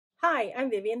Hi, I'm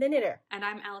Vivian the Knitter. And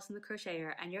I'm Alyson the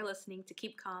Crocheter, and you're listening to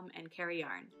Keep Calm and Carry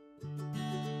Yarn.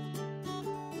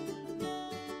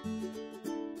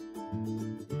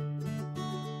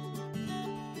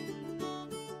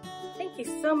 Thank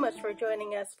you so much for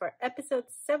joining us for episode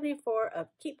 74 of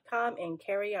Keep Calm and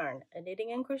Carry Yarn, a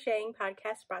knitting and crocheting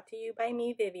podcast brought to you by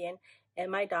me, Vivian,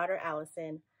 and my daughter,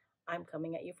 Alyson. I'm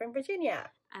coming at you from Virginia.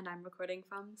 And I'm recording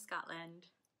from Scotland.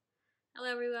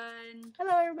 Hello, everyone.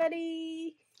 Hello,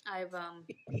 everybody. Can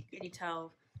you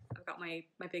tell I've got my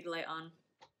big light on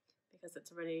because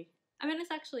it's already,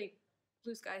 it's actually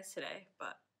blue skies today,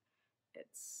 but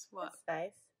it's what?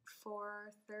 That's nice.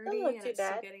 4:30 and it's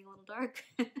still getting a little dark.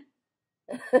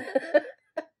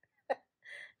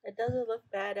 It doesn't look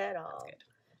bad at all. That's good.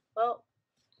 Well,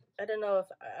 I don't know if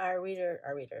our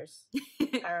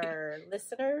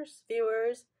listeners,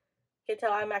 viewers can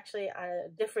tell I'm actually on a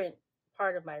different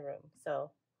part of my room.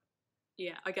 So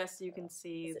yeah, I guess you can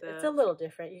see it's a little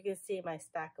different. You can see my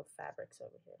stack of fabrics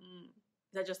over here.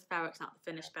 Is that just the fabrics, not the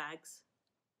finished bags?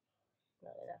 No,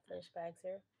 they're not finished bags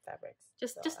here. Fabrics.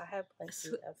 Just I have plenty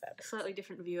of fabrics. Slightly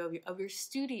different view of your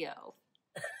studio.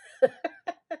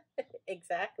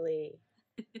 Exactly.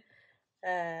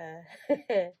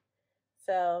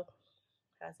 So,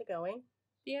 how's it going?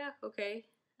 Yeah, okay.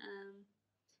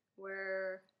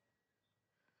 We're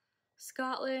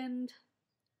Scotland.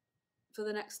 For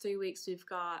the next 3 weeks, we've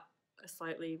got a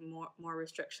slightly more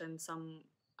restriction. Some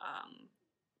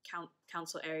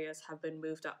council areas have been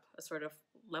moved up a sort of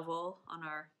level on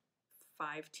our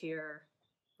 5-tier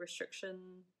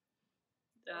restriction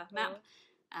map.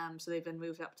 So they've been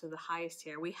moved up to the highest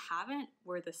tier.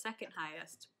 We're the second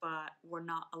highest, but we're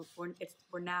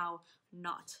now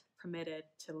not permitted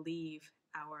to leave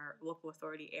our local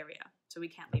authority area. So we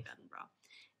can't leave Edinburgh.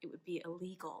 It would be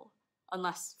illegal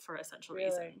unless for essential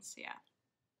reasons. Yeah.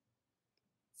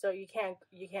 So you can't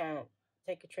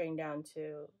take a train down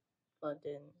to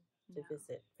London to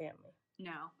visit family.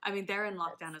 No. They're in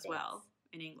lockdown as well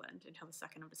in England until the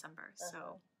 2nd of December.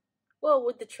 So well,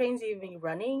 would the trains even be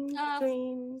running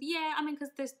between? Yeah,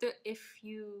 because if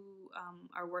you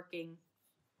are working,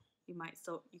 you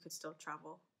could still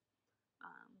travel.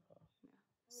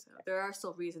 So there are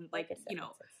still reasons,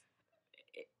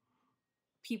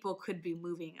 people could be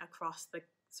moving across the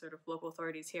sort of local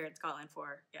authorities here in Scotland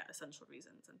for essential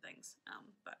reasons and things.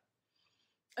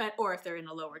 Or if they're in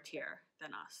a lower tier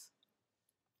than us,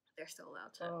 they're still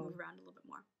allowed to move around a little bit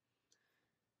more.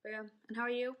 But yeah, and how are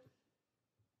you?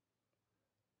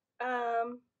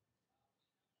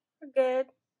 We're good.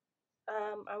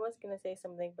 I was gonna say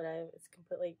something, but it's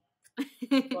completely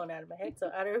blown out of my head,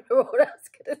 so I don't remember what I was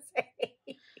gonna say.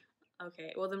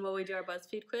 Okay, well then will we do our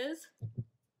Buzzfeed quiz?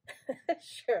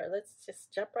 Sure, let's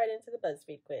just jump right into the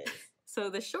Buzzfeed quiz. So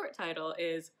the short title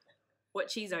is, "What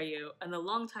cheese are you?" And the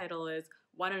long title is,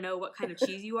 "Want to know what kind of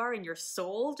cheese you are in your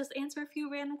soul? Just answer a few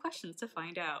random questions to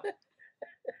find out."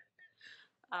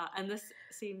 And this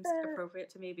seems appropriate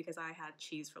to me because I had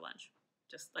cheese for lunch.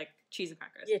 Just like cheese and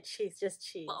crackers. Yeah, just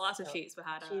cheese. Lots of cheese. We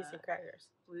had cheese and crackers.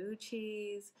 Blue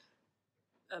cheese,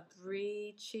 a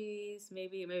brie cheese,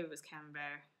 maybe it was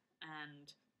camembert,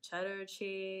 and cheddar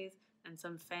cheese, and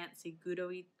some fancy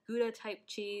Gouda type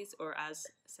cheese, or as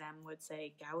Sam would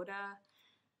say, Gouda.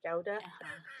 Gouda?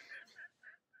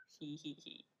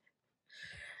 He.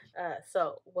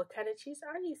 So what kind of cheese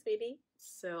are you, sweetie?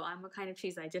 So I'm a kind of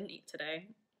cheese I didn't eat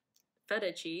today.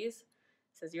 Feta cheese.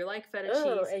 Says you like feta cheese.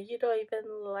 Oh, and you don't even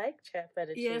like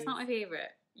feta cheese. Yeah, it's not my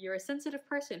favorite. You're a sensitive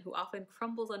person who often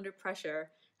crumbles under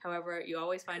pressure. However, you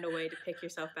always find a way to pick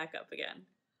yourself back up again.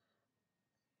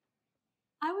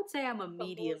 I would say I'm a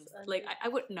medium. I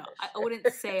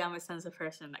wouldn't say I'm a sensitive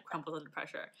person that crumbles under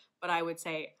pressure, but I would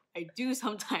say I do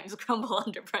sometimes crumble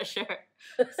under pressure.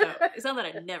 So it's not that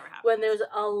I never have. When there's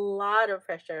a lot of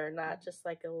pressure, not just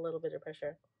like a little bit of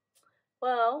pressure.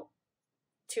 Well,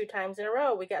 2 times in a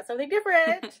row, we got something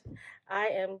different. I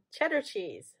am cheddar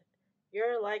cheese.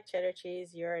 You're like cheddar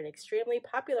cheese. You're an extremely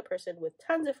popular person with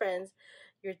tons of friends.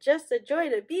 You're just a joy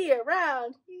to be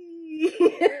around.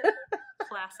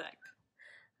 Classic.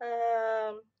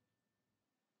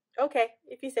 Okay,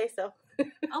 if you say so.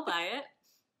 I'll buy it.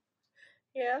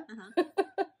 Yeah.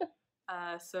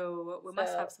 So we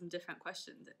must have some different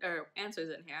questions or answers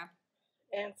in here.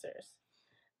 Answers.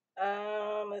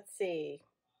 Let's see.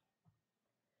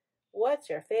 What's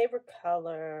your favorite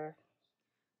color?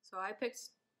 So I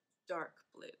picked dark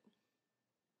blue.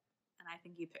 And I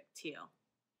think you picked teal.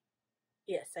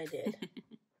 Yes, I did.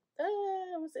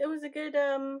 It was a good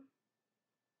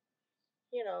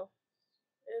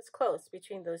it was close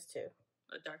between those two.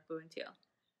 Dark blue and teal.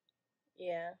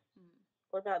 Yeah.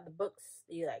 What about the books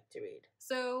you like to read?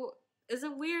 So it's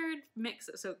a weird mix.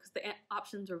 So, because the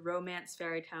options are romance,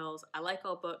 fairy tales. I like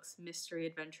all books, mystery,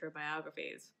 adventure,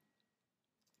 biographies.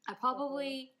 I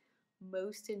probably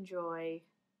most enjoy.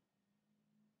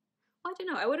 Well, I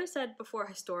don't know. I would have said before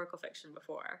historical fiction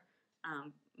before,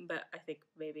 but I think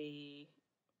maybe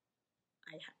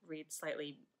I read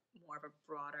slightly more of a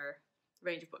broader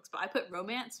range of books. But I put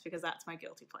romance because that's my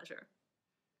guilty pleasure.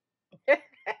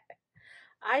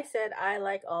 I said I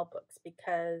like all books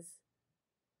because,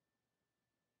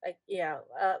 like, yeah,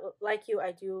 like you,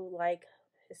 I do like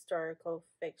historical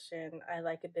fiction. I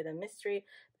like a bit of mystery.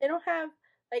 They don't have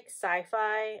like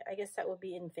sci-fi. I guess that would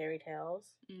be in fairy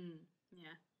tales.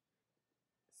 Yeah.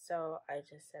 So I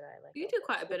just said I like. You do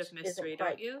quite a bit of mystery,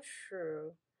 don't you?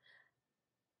 True.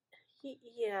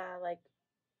 Yeah, like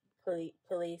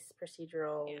police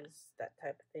procedurals, that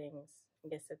type of things. I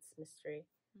guess it's mystery.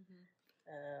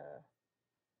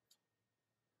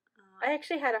 I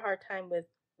actually had a hard time with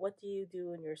what do you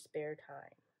do in your spare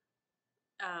time?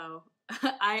 Oh,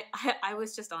 I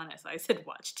was just honest. I said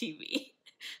watch TV.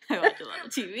 I watch a lot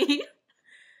of TV.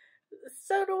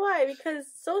 So do I, because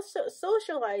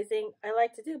socializing I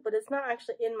like to do, but it's not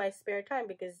actually in my spare time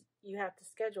because you have to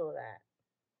schedule that.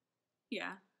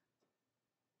 Yeah.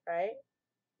 Right?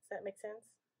 Does that make sense?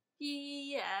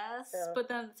 Yes, but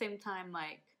then at the same time,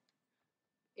 like,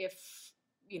 if,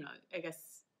 I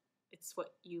guess it's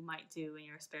what you might do in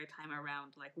your spare time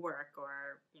around, like, work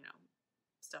or,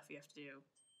 stuff you have to do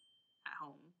at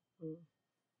home.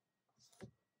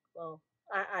 Well,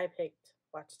 I picked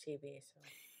watch TV, so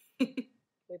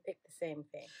we picked the same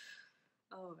thing.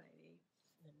 Alrighty.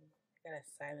 I gotta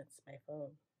silence my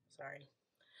phone. Sorry.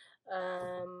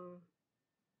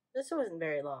 This wasn't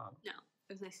very long. No,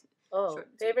 it was nice. Oh,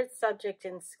 favorite subject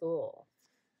in school.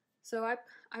 So I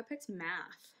picked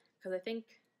math because I think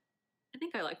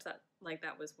I liked that. Like,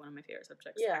 that was one of my favorite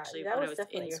subjects. Yeah, actually, that when was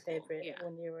definitely your favorite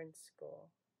when you were in school.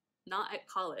 Not at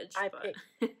college. Picked.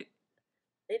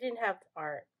 They didn't have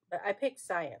art, but I picked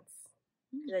science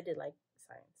because I did like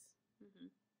science.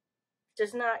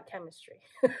 Just not chemistry.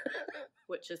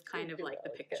 Which is kind of like the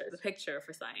picture. Chemistry. The picture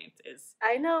for science is.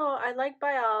 I know. I like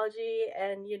biology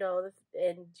and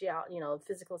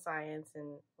physical science,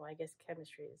 and well, I guess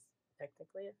chemistry is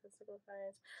technically a physical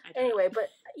science. Anyway, but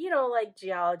like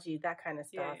geology, that kind of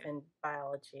stuff, and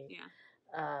biology. Yeah.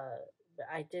 But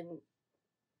I didn't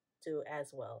do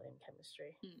as well in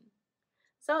chemistry.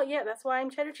 So yeah, that's why I'm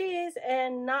cheddar cheese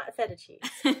and not feta cheese.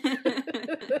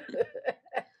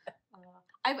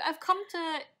 I've come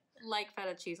to like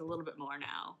feta cheese a little bit more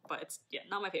now, but it's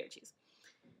not my favorite cheese.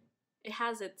 It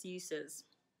has its uses.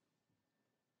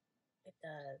 It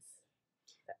does.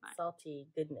 That salty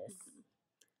goodness.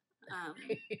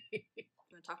 You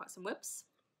want to talk about some whips?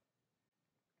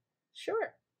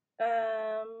 Sure.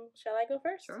 Shall I go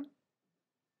first? Sure.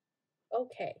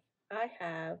 Okay. I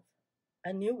have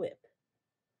a new whip.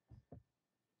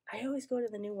 I always go to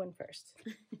the new one first.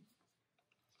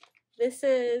 This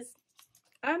is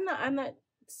I'm not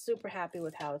super happy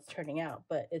with how it's turning out,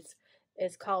 but it's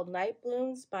called Night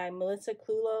Blooms by Melissa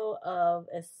Clulo of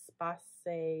Espace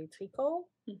Tricot,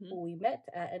 who we met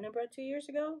at Edinburgh 3 years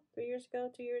ago.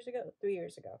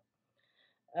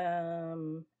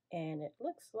 And it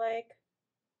looks like,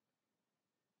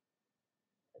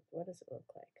 what does it look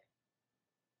like?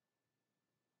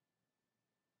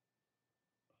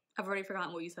 I've already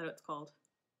forgotten what you said it's called.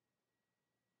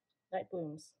 Night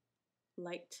Blooms.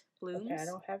 Light blooms? Okay, I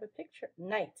don't have a picture.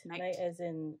 Night as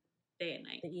in day and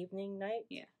night. The evening night?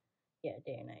 Yeah. Yeah,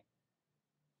 day and night.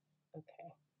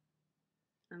 Okay.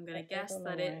 I'm going to guess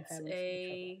that it's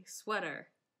a sweater.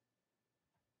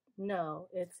 No,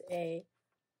 it's a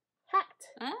hat.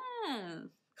 Ah,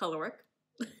 color work.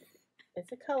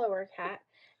 It's a color work hat.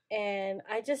 And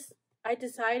I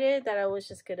decided that I was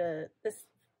just going to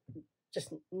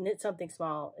just knit something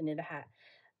small and knit a hat.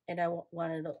 And I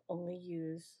wanted to only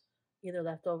use either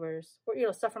leftovers or,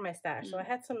 stuff from my stash. So I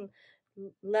had some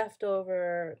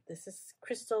leftover, this is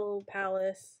Crystal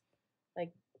Palace,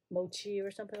 like mochi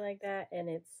or something like that. And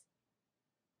it's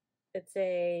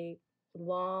a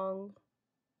long,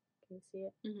 can you see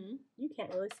it? You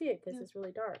can't really see it because it's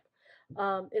really dark.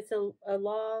 It's a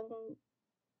long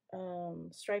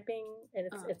striping, and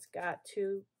it's got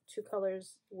two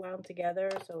colors wound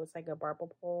together, so it's like a barber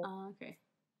pole. Oh, okay.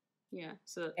 Yeah.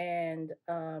 So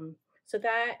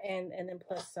that and then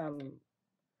plus some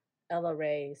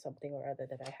Aleï something or other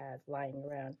that I had lying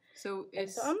around. So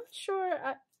I'm not sure.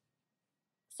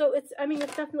 So it's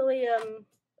definitely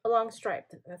a long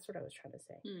stripe. That's what I was trying to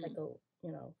say. Like a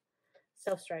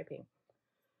self-striping.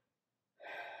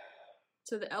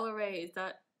 So the Aleï, is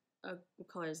that what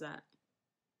color is that?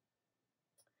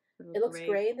 It looks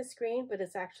gray in the screen, but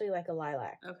it's actually like a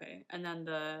lilac. Okay, and then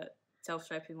the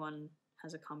self-striping one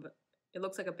has a combo. It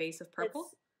looks like a base of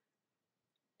purple.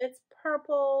 It's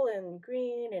purple and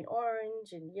green and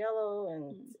orange and yellow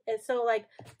and so like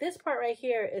this part right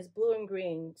here is blue and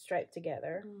green striped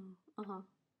together.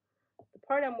 The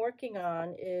part I'm working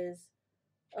on is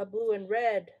a blue and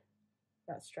red,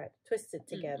 not striped, twisted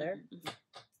together.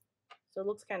 So it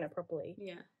looks kind of purpley.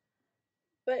 Yeah.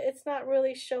 But it's not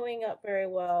really showing up very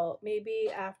well. Maybe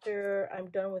after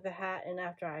I'm done with the hat and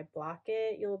after I block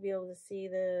it, you'll be able to see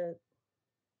the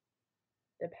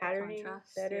patterning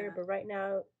better. Yeah. But right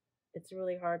now, it's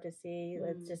really hard to see.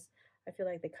 It's just, I feel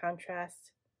like the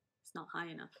contrast, it's not high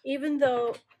enough. Even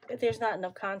though there's not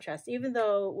enough contrast, even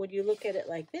though when you look at it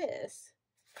like this,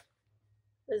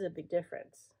 there's a big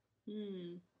difference.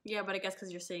 Yeah, but I guess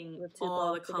because you're seeing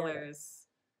all the colors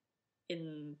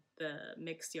in the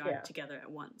mixed yarn together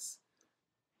at once.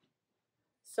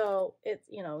 So it's,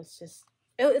 you know, it's just,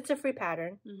 it's a free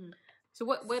pattern. So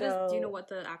what is, do you know what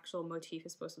the actual motif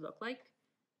is supposed to look like?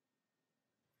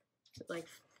 Is it like...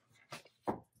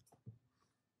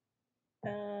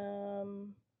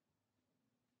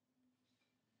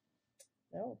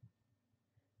 No.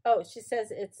 Oh, she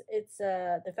says it's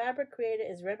the fabric created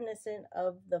is reminiscent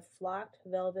of the flocked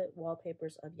velvet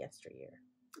wallpapers of yesteryear.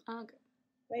 Okay.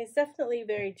 I mean, it's definitely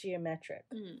very geometric.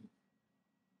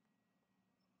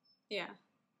 Yeah.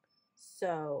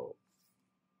 So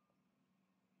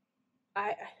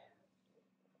I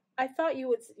thought you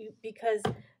would, because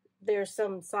there's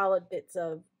some solid bits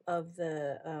of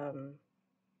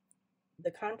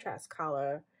the contrast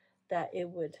collar, that it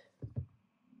would,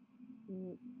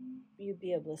 you'd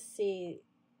be able to see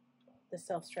the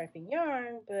self-striping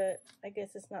yarn, but I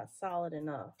guess it's not solid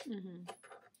enough.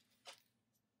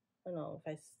 I don't know,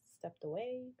 if I stepped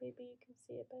away, maybe you can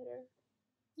see it better.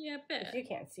 Yeah, a bit. If you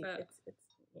can't see it, it's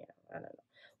yeah, I don't know.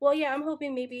 Well, yeah, I'm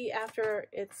hoping maybe after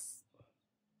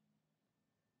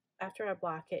I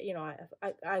block it, you know,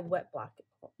 I wet block it,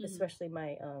 especially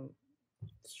my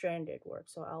stranded work.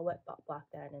 So I'll wet block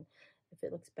that, and if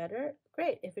it looks better,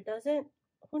 great. If it doesn't,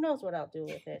 who knows what I'll do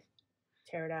with it.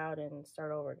 Tear it out and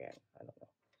start over again. I don't know.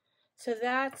 So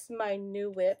that's my new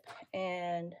whip,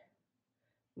 and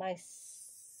my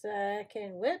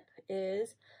second whip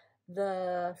is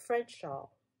the French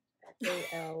shawl.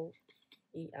 Aleiy.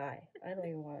 I don't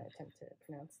even want to attempt to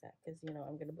pronounce that because, you know,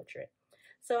 I'm going to butcher it.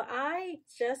 So I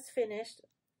just finished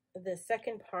the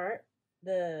second part,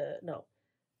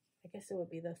 I guess it would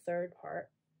be the third part,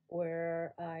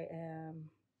 where I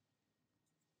am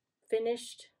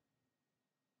finished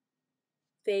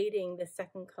fading the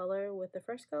second color with the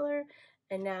first color,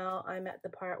 and now I'm at the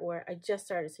part where I just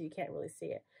started, so you can't really see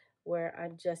it, where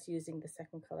I'm just using the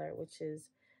second color, which is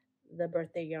the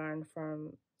birthday yarn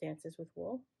from Dances with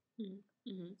Wool.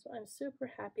 So I'm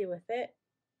super happy with it.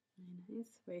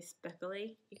 Nice, very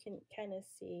speckly. You can kind of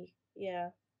see, yeah.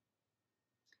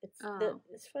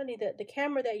 It's funny that the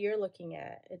camera that you're looking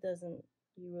at,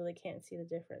 you really can't see the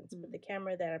difference. But the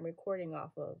camera that I'm recording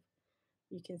off of,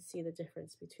 you can see the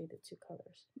difference between the two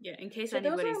colors. Yeah, in case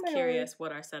anybody's curious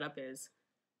what our setup is,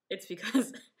 it's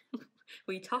because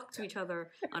we talk to each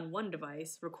other on one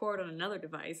device, record on another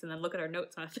device, and then look at our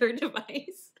notes on a third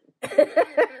device.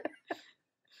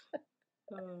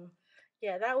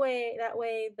 Yeah, that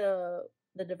way the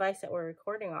device that we're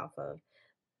recording off of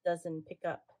doesn't pick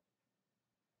up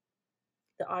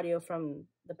the audio from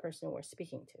the person we're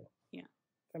speaking to. Yeah.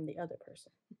 From the other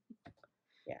person.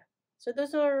 Yeah. So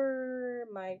those are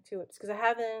my two whips, because I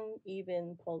haven't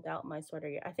even pulled out my sweater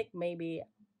yet. I think maybe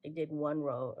I did one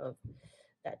row of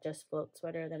that Just Float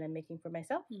sweater that I'm making for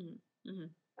myself.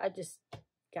 I just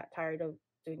got tired of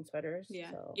doing sweaters. Yeah.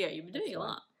 So yeah, you've been doing a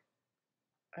lot.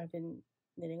 I've been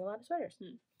knitting a lot of sweaters.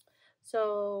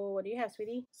 So what do you have,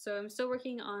 sweetie? So I'm still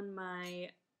working on my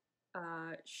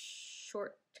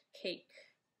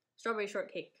strawberry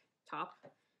shortcake top,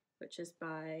 which is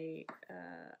by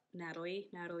Natalie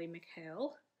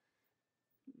McHale.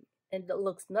 And it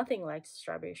looks nothing like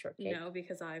strawberry shortcake. No,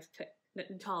 because I've picked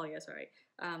Natalia, sorry.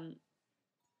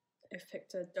 I've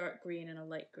picked a dark green and a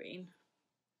light green.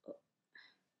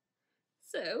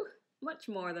 So much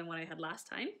more than what I had last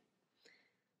time.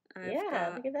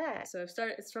 Look at that. So I've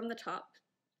started, it's from the top,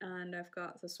 and I've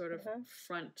got the sort of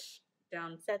front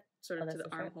down sort of to the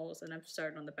armholes, and I've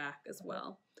started on the back as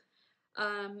well.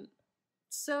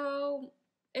 So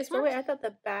it's so wait, I thought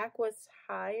the back was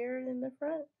higher than the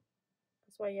front?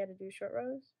 That's why you had to do short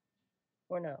rows?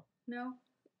 Or no? No.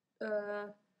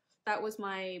 That was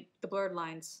the blurred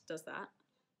lines does that.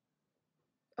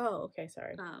 Oh, okay,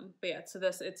 sorry. But yeah, so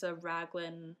it's a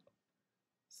raglan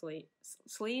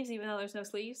sleeves, even though there's no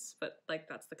sleeves, but like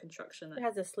that's the construction that It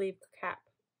has a sleeve cap.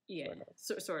 yeah,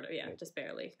 sort of, yeah, just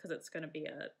barely, because it's going to be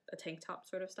a tank top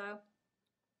sort of style.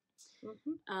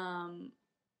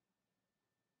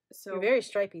 So you're very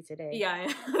stripy today.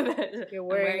 Yeah, you're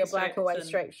wearing a black and white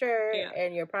striped shirt, yeah.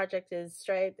 and your project is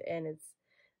striped, and it's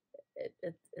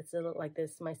a little like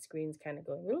this. My screen's kind of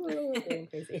going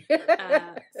crazy.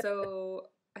 So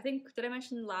I think, did I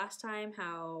mention last time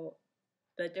how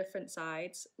the different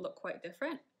sides look quite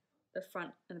different? The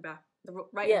front and the back, the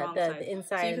right and wrong side. The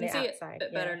inside so you and can the see outside. it a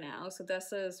bit better now. So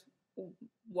this is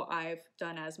what I've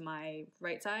done as my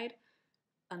right side,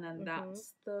 and then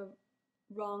that's the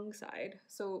wrong side.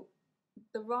 So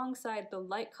the wrong side, the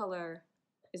light color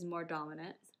is more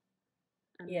dominant,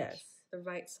 and the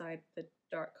right side, the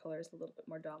dark color is a little bit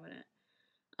more dominant.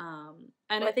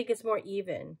 And I think it's more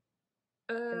even.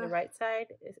 And the right side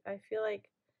is, I feel like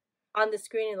on the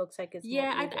screen it looks like it's more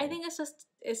even. I think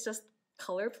it's just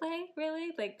color play, really,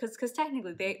 like because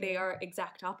technically they are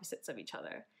exact opposites of each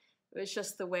other. It's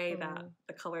just the way that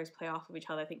the colors play off of each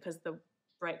other. I think because the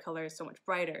bright color is so much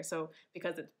brighter, so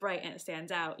because it's bright and it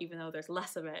stands out, even though there's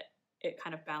less of it, it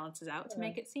kind of balances out to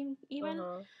make it seem even.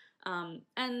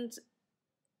 And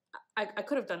I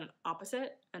could have done an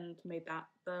opposite and made that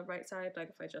the right side, like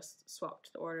if I just swapped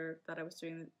the order that I was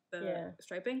doing the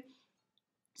striping.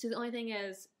 So the only thing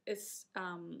is, it's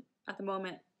at the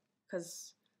moment,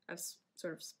 because I've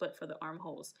sort of split for the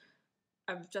armholes,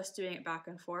 I'm just doing it back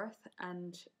and forth,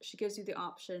 and she gives you the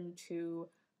option to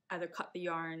either cut the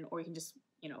yarn or you can just,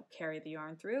 carry the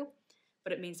yarn through,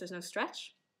 but it means there's no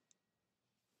stretch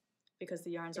because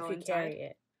the yarn's all inside. If you carry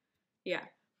it. Yeah,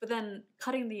 but then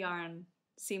cutting the yarn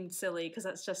seemed silly because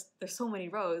that's just, there's so many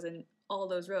rows, and all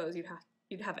those rows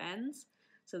you'd have ends,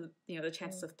 so the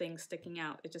chances of things sticking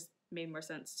out, it just made more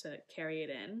sense to carry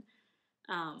it in.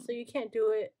 So you can't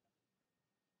do it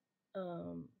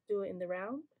in the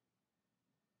round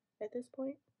at this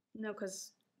point? No,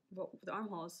 because the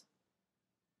armholes.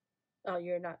 Oh,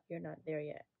 you're not there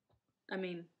yet. I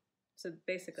mean, so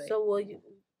basically. So will you?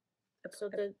 So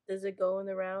does it go in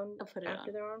the round after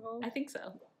the armhole? I think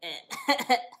so.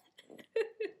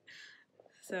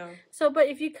 So, but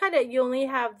if you cut it, you only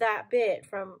have that bit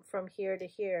from here to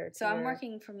here. So I'm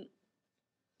working from.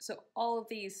 So all of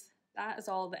these, that is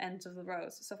all the ends of the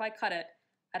rows. So if I cut it,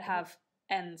 I'd have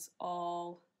ends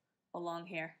all along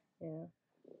here. Yeah.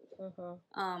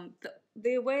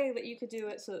 The way that you could do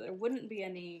it so that there wouldn't be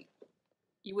any,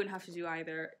 you wouldn't have to do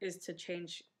either, is to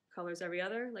change colors every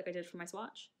other, like I did for my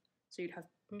swatch. So you'd have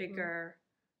bigger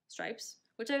stripes,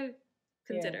 which I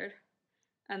considered.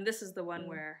 Yeah. And this is the one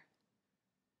where,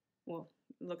 well,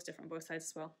 it looks different both sides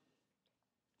as well.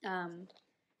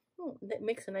 That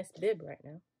makes a nice bib right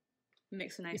now.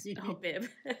 Makes a nice bib.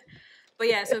 But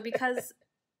yeah, so because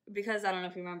I don't know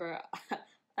if you remember,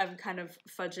 I'm kind of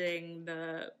fudging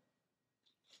the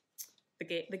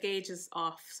gauge is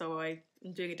off, so I'm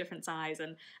doing a different size,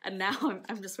 and now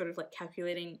I'm just sort of like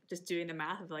calculating, just doing the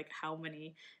math of like how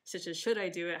many stitches should I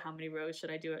do it, how many rows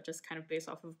should I do it, just kind of based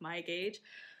off of my gauge.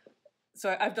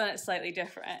 So I've done it slightly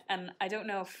different, and I don't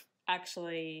know if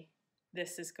actually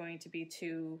this is going to be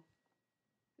too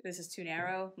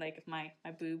narrow, like if my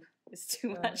boob is too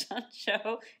much on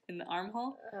show in the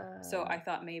armhole. So I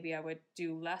thought maybe I would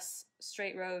do less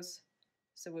straight rows,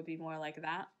 so it would be more like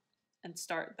that, and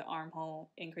start the armhole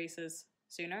increases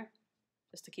sooner,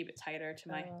 just to keep it tighter to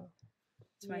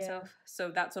myself.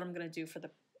 So that's what I'm gonna do for the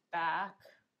back,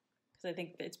 because I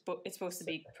think it's supposed to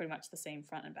be pretty much the same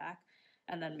front and back,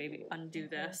 and then maybe undo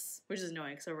this, which is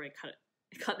annoying because I already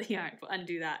cut the yarn, but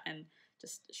undo that and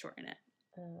just shorten it.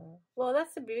 Well,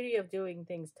 that's the beauty of doing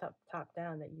things top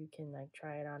down, that you can like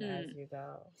try it on as you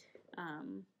go.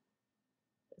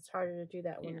 It's harder to do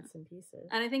that when it's in pieces.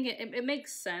 And I think it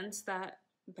makes sense that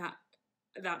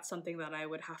that's something that I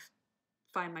would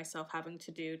find myself having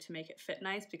to do to make it fit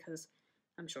nice, because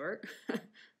I'm short.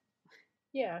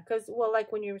 Yeah, because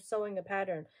like when you're sewing a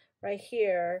pattern right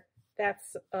here,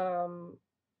 that's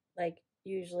like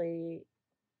usually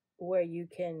where you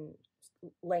can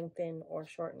lengthen or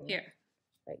shorten. Here.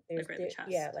 Like there's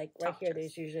like right here,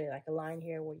 there's usually like a line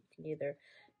here where you can either,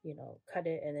 cut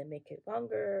it and then make it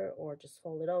longer, or just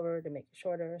fold it over to make it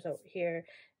shorter. So here,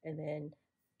 and then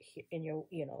in your,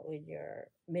 in your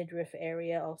midriff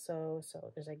area also.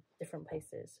 So there's like different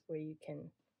places where you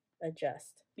can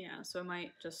adjust. Yeah, so I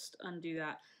might just undo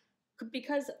that,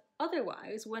 because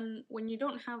otherwise, when you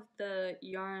don't have the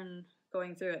yarn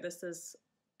going through it, this is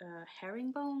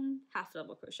herringbone half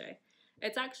double crochet.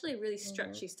 It's actually a really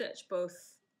stretchy stitch, both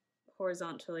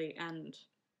horizontally and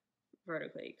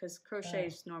vertically, because crochet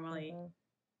is normally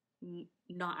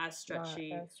not as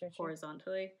stretchy, Not as stretchy.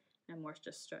 horizontally, and more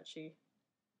just stretchy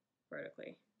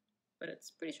vertically. But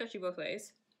it's pretty stretchy both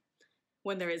ways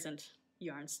when there isn't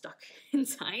yarn stuck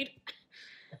inside.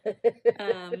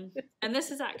 And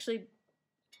this is actually,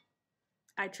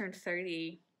 I turned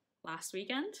 30 last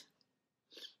weekend,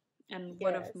 and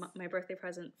one of my birthday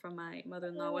present from my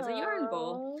mother-in-law was a yarn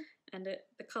bowl, and the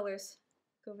colors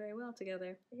go very well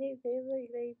together.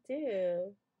 They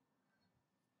do.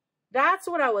 That's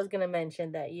what I was gonna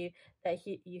mention, that you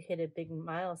hit a big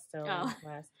milestone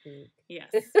last week.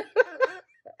 Yes.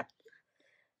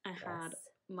 I had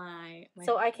my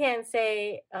So I can't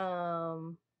say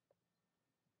what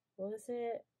was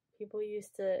it? People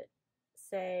used to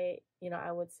say, you know,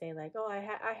 I would say like, oh, I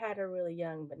had her really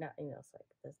young, but not, you know, it's like,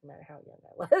 it doesn't matter how young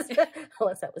I was,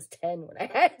 unless I was 10 when I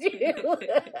had you.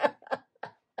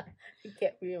 You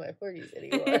can't be in my 40s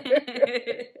anymore.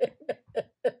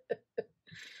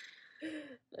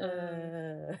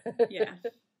 Yeah.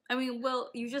 I mean,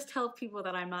 well, you just tell people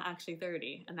that I'm not actually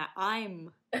 30 and that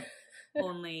I'm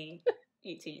only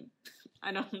 18.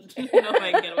 I don't know if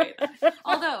I can get away with that.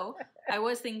 Although, I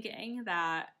was thinking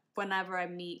that whenever I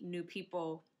meet new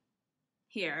people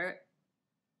here,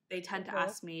 they tend to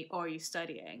ask me, oh, are you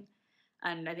studying?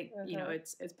 And I think, you know,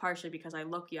 it's partially because I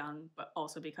look young, but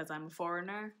also because I'm a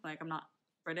foreigner. Like, I'm not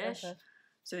British.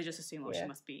 So they just assume, oh, she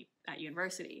must be at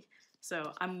university.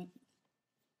 So I'm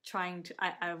trying to,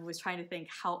 I was trying to think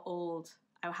how old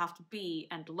I would have to be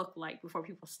and look like before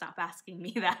people stop asking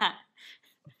me that.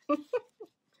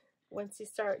 Once you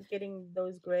start getting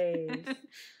those grays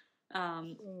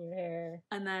in your hair.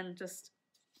 And then just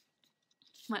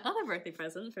my other birthday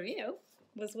present from you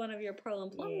was one of your Pearl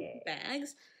and Plum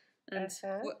bags. And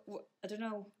I don't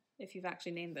know if you've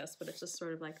actually named this, but it's just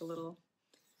sort of like a little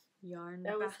yarn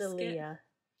basket. That was the Leah.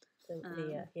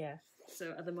 Leah, yeah.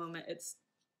 So at the moment it's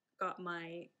got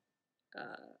my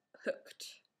hooked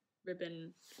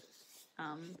ribbon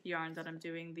yarn that I'm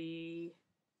doing the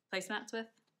placemats with.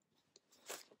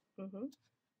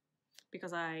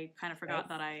 Because I kind of forgot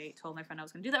that I told my friend I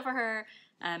was going to do that for her.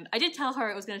 I did tell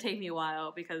her it was going to take me a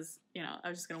while because, you know, I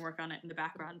was just going to work on it in the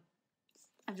background.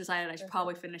 I've decided I should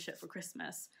probably finish it for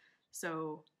Christmas.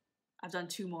 So I've done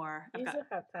 2 more. You still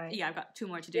have time. Yeah, I've got 2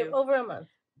 more to do. Over a month.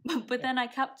 But then I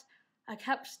kept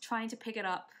trying to pick it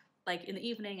up like in the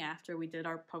evening after we did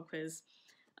our pub quiz.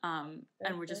 And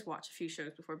we just watch a few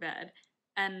shows before bed.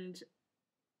 And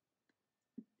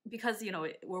because, you know,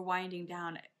 we're winding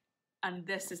down and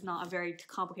this is not a very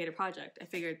complicated project, I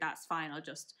figured that's fine. I'll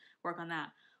just work on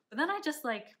that. But then I just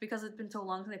like, because it's been so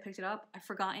long since I picked it up, I've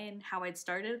forgotten how I'd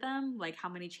started them, like how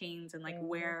many chains and like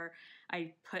where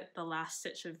I put the last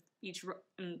stitch of each row.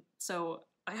 And so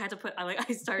I had to put,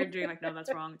 I started doing like, no,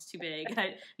 that's wrong. It's too big.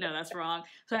 No, that's wrong.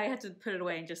 So I had to put it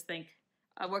away and just think,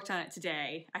 I worked on it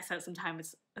today. I set some time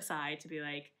aside to be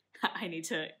like, I need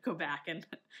to go back and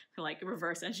like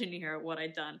reverse engineer what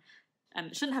I'd done.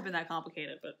 And it shouldn't have been that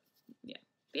complicated, but yeah.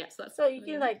 But yeah, so that's you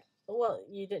can like, well,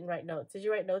 you didn't write notes. Did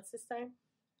you write notes this time?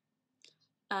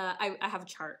 I have a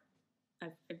chart.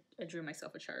 I drew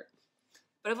myself a chart.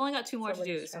 But I've only got 2 more to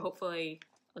do, so hopefully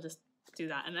I'll just do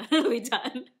that and then it'll be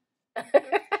done.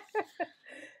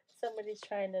 Somebody's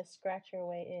trying to scratch her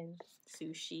way in.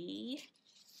 Sushi.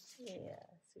 Yeah,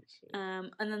 sushi.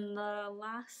 And then the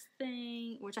last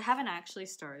thing, which I haven't actually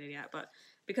started yet, but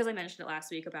because I mentioned it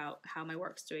last week about how my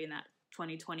work's doing that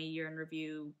 2020 year in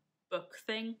review book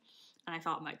thing, and I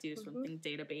thought I might do something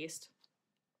data-based.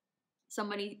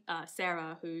 Somebody,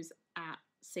 Sarah, who's at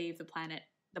Save the Planet,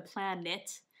 KNIT,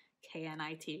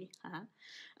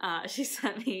 she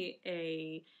sent me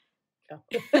a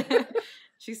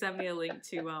she sent me a link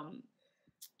to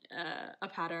a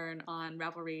pattern on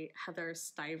Ravelry, Heather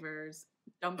Stiver's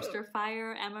dumpster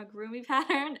fire amigurumi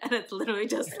pattern, and it's literally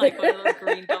just like one of those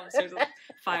green dumpsters with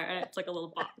fire, and it's like a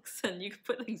little box, and you can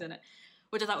put things in it,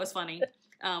 which I thought was funny.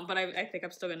 But I think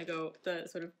I'm still going to go the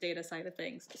sort of data side of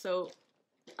things. So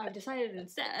I've decided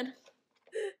instead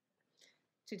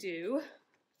to do,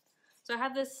 so I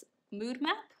have this mood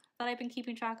map that I've been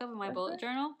keeping track of in my bullet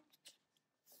journal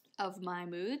of my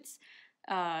moods,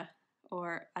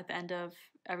 or at the end of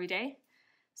every day.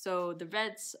 So the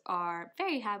reds are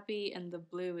very happy and the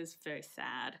blue is very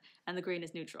sad and the green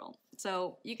is neutral.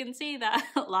 So you can see that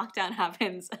lockdown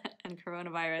happens and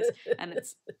coronavirus, and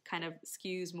it's kind of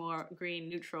skews more green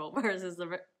neutral, whereas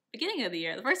the beginning of the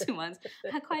year, the first 2 months,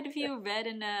 I had quite a few red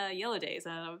and yellow days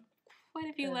and quite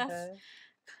a few less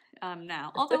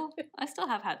now, although I still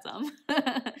have had some.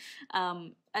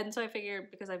 And so I figured,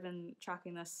 because I've been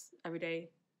tracking this every day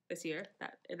this year,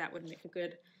 that would make a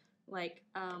good like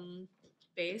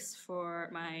base for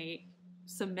my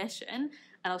submission, and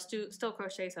I'll still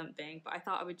crochet something, but I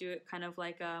thought I would do it kind of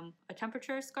like a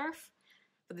temperature scarf,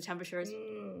 but the temperature is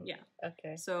yeah.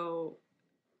 Okay. So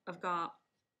I've got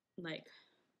like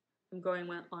I'm going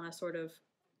on a sort of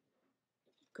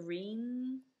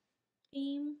green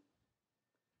theme.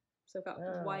 So I've got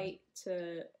white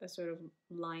to a sort of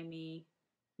limey,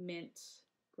 mint,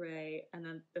 gray, and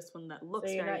then this one that looks.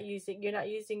 So you're not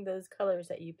using those colors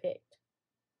that you picked.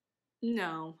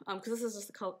 No, because this is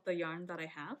just the yarn that I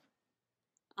have,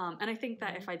 and I think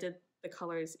that if I did the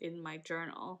colors in my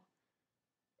journal,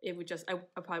 it would just I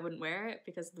probably wouldn't wear it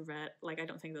because the red, like I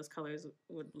don't think those colors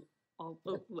would all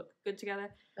look good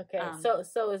together. Okay,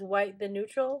 so is white the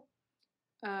neutral?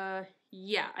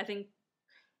 Yeah, I think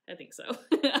so.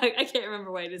 I can't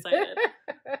remember what I decided,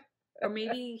 or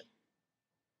maybe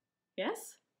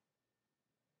yes.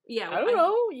 Yeah, I don't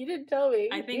know. You didn't tell me.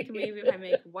 I think maybe if I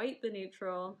make white the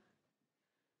neutral,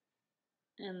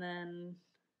 and then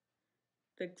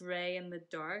the gray and the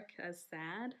dark as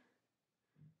sad,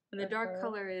 and the dark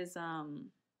color is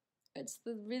it's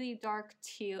the really dark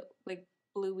teal, like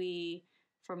bluey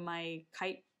from my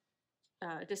kite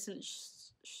distant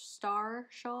star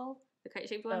shawl, the kite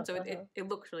shaped one. So it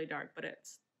looks really dark, but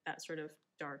it's that sort of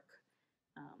dark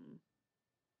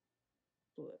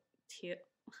teal.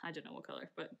 I don't know what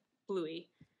color, but bluey.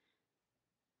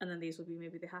 And then these would be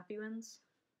maybe the happy ones,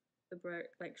 the bright,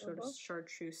 like sort of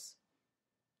chartreuse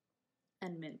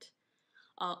and mint.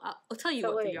 I'll tell you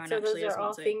what the yarn actually is. So those are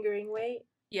all fingering weight?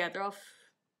 Yeah, they're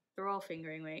all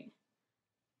fingering weight.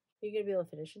 Are you gonna be able to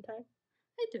finish in time?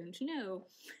 I don't know.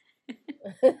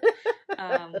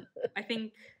 I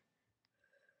think.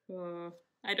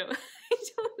 I don't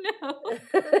know.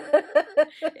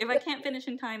 If I can't finish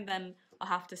in time, then I'll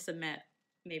have to submit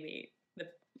maybe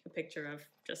a picture of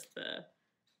just the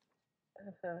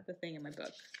thing in my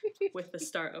book with the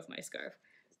start of my scarf.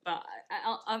 But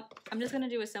I'm just gonna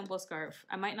do a simple scarf.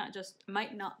 I might not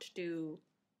do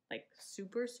like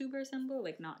super simple,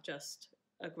 like not just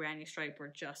a granny stripe or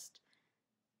just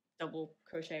double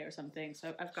crochet or something.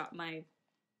 So I've got my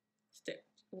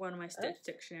one of my stitch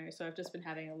dictionaries. So I've just been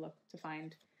having a look to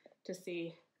find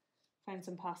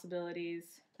some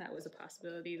possibilities. That was a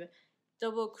possibility. The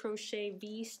double crochet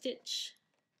V stitch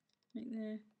right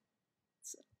there.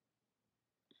 So,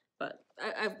 but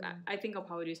I think I'll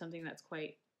probably do something that's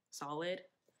quite solid.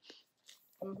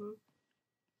 You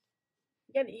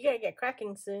gotta get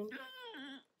cracking soon.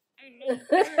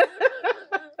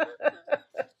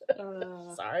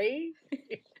 Sorry.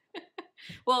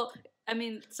 Well, I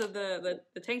mean, so the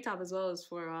tank top as well is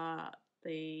for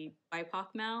the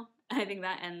BIPOC MAL. I think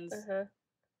that ends at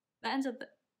the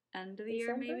end of the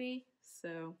year, maybe.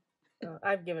 So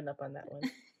I've given up on that one.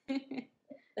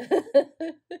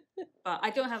 But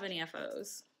I don't have any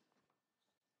FOs.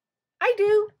 I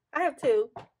do. I have two.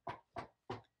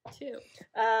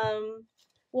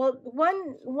 Well,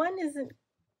 one isn't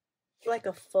like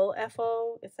a full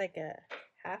FO. It's like a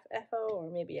half FO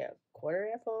or maybe a quarter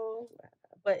FO,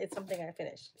 but it's something I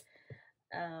finished.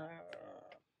 I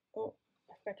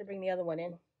forgot to bring the other one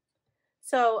in.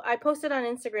 So I posted on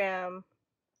Instagram,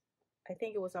 I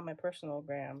think it was on my personal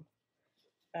gram,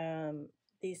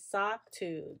 these sock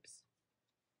tubes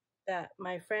that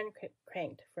my friend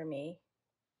cranked for me.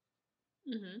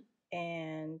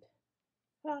 And,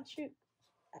 oh shoot,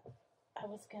 I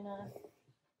was gonna,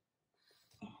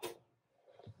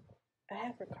 I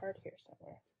have her card here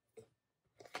somewhere.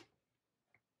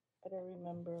 I don't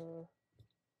remember.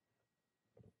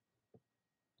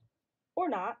 Or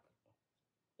not,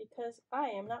 because I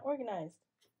am not organized.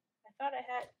 I thought I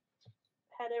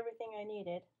had everything I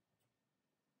needed.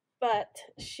 But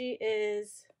she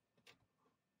is,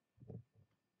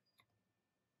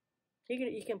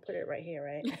 you can put it right here,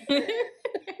 right?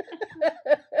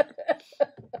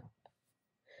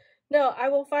 No, I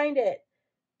will find it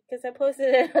because I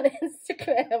posted it on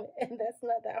Instagram and that's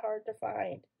not that hard to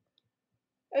find.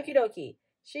 Okie dokie.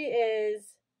 She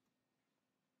is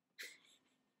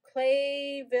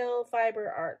Clayville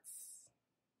Fiber Arts.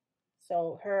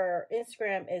 So her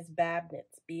Instagram is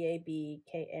Babknits, BABKNITS,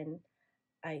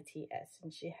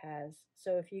 and she has.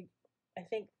 So if you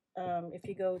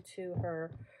go to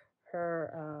her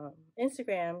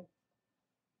Instagram,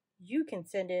 you can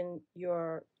send in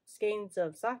your skeins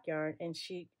of sock yarn, and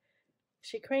she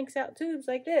cranks out tubes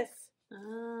like this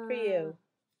for you.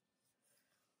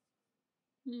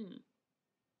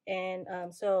 And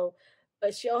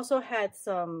but she also had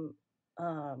some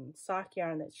sock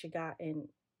yarn that she got in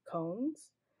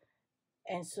cones,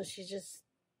 and so she just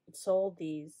sold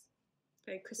these.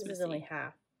 Very Christmassy. This is only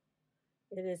half.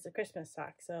 It is a Christmas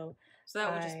sock, so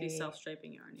that would just be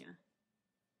self-striping yarn, yeah.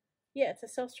 Yeah, it's a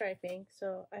self striping.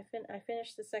 So I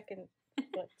finished the second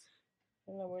foot.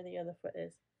 I don't know where the other foot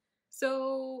is.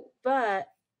 So, But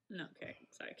no, okay,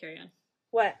 sorry, carry on.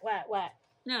 what?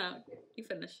 No, you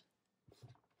finish.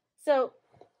 So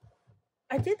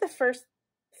I did the first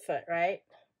foot, right?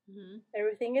 Mm-hmm.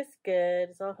 Everything is good.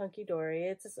 It's all hunky dory.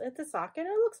 It's a sock, and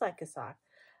it looks like a sock.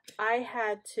 I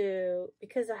had to,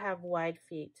 because I have wide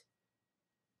feet.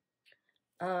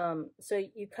 So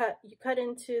you cut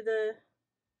into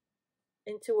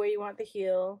where you want the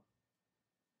heel.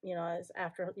 You know, as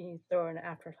after you throw in an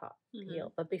after top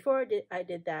heel. But before I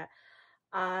did that,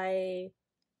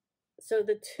 so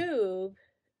the tube,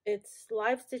 it's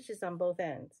live stitches on both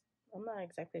ends. I'm not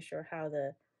exactly sure how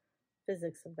the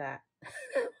physics of that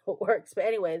works, but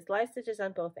anyways, live stitches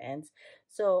on both ends.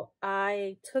 So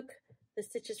I took the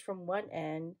stitches from one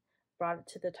end, brought it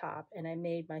to the top, and I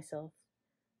made myself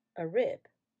a rib.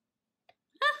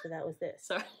 So that was this.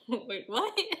 Sorry, wait,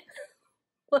 what?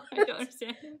 I don't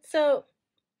understand. So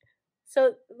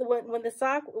when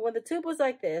the tube was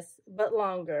like this but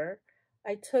longer,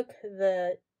 I took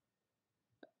the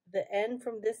end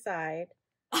from this side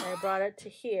and I brought it to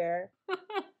here,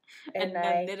 and then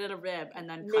I knitted a rib and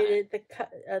then knitted the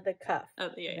cuff.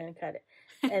 Oh, yeah, and then cut it,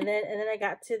 and then I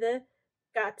got to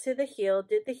the heel,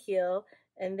 did the heel,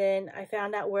 and then I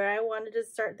found out where I wanted to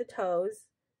start the toes,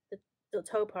 the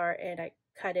toe part, and I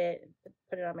cut it,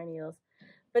 put it on my needles.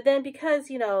 But then because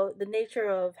the nature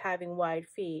of having wide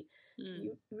feet,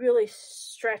 you really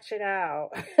stretch it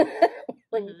out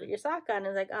when you put your sock on.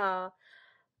 It's like, oh,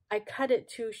 I cut it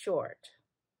too short.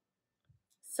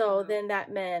 So then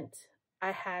that meant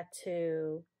I had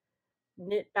to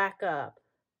knit back up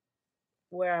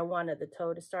where I wanted the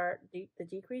toe to start, the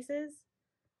decreases,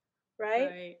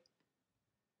 right?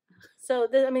 So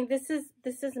this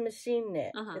is machine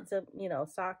knit. It's a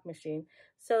sock machine.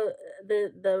 So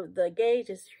the gauge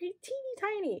is teeny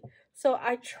tiny. So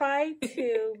I tried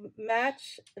to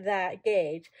match that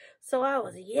gauge. So I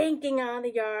was yanking on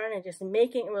the yarn and just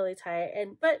making it really tight.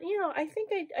 But I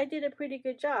think I did a pretty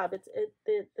good job.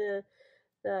 The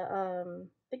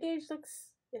gauge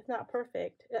looks, if not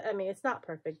perfect. I mean, it's not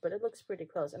perfect, but it looks pretty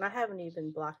close. And I haven't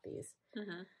even blocked these.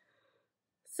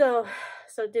 So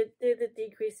did the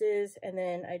decreases, and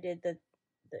then I did the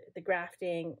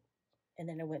grafting, and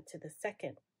then I went to the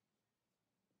second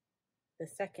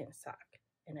sock,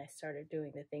 and I started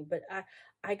doing the thing. But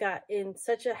I got in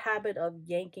such a habit of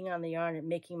yanking on the yarn and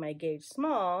making my gauge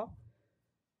small.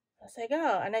 I was like,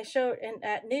 oh, and I showed, and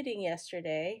at knitting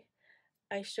yesterday,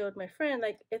 I showed my friend,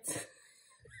 like, it's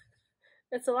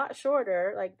a lot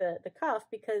shorter, like the cuff,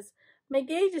 because my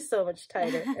gauge is so much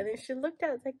tighter. And then she looked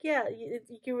at it, like, yeah,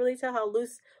 you can really tell how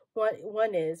loose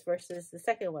one is versus the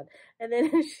second one. And then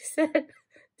she said,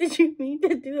 did you mean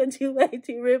to do a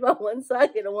 2x2 rib on one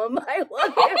sock and a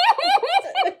 1x1?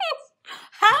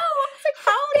 How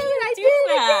did I do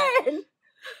that? Again?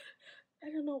 I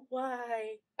don't know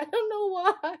why.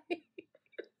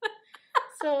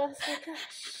 So I was like, oh,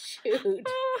 shoot.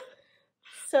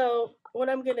 So what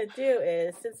I'm going to do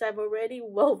is, since I've already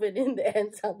woven in the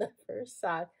ends on the first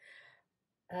sock,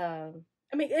 I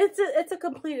mean, it's a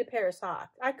completed pair of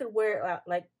socks. I could wear it out,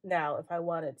 like, now if I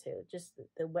wanted to. Just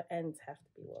the ends have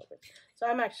to be woven. So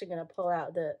I'm actually going to pull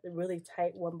out the really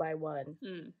tight 1x1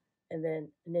 and then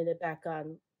knit it back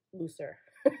on looser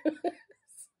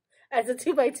as a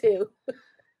 2x2.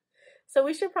 So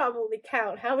we should probably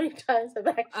count how many times I've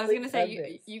actually I was going to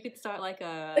say, you could start like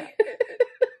a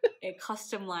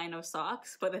custom line of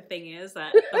socks, but the thing is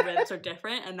that the ribs are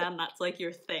different, and then that's like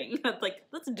your thing.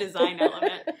 That's a design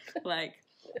element. Like,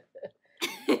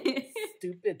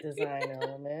 stupid design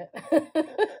element.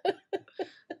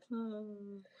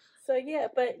 So yeah,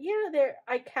 but there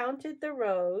I counted the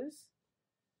rows,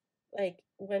 like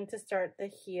when to start the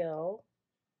heel,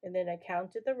 and then I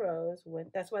counted the rows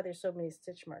that's why there's so many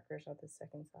stitch markers on the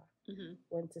second sock.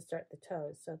 When to start the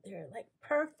toes, so they're like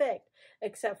perfect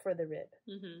except for the rib.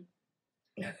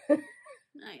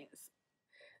 Nice.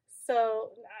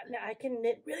 So now I can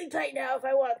knit really tight now if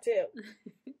I want to.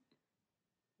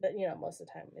 But most of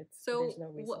the time there's no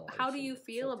reason. How do you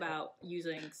feel about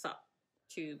using sock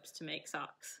tubes to make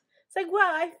socks? It's like,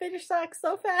 wow, I finished socks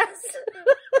so fast.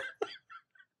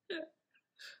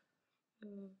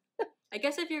 I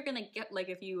guess if you're gonna get, like,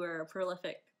 if you were a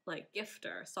prolific, like,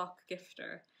 sock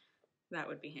gifter, that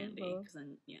would be handy, because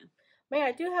then, Man,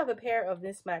 I do have a pair of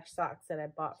mismatched socks that I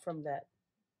bought from that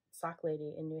sock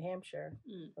lady in New Hampshire,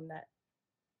 from that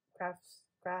craft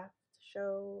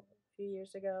show a few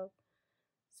years ago.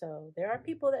 So there are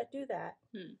people that do that.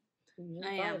 You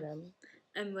buy them.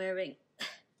 I'm wearing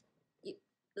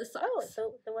the socks. Oh,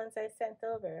 so the ones I sent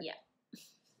over. Yeah.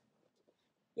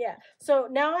 Yeah. So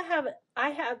now I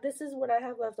have, this is what I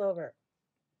have left over.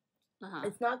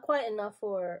 It's not quite enough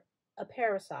for a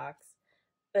pair of socks,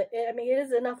 but I mean, it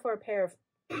is enough for a pair of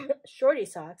shorty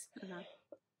socks.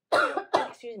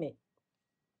 Excuse me.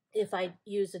 If I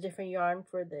use a different yarn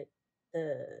for the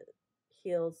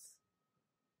heels,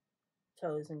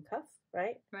 toes, and cuff,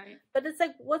 right? Right. But it's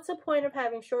like, what's the point of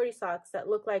having shorty socks that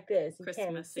look like this? You Christmassy.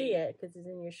 can't even see it because it's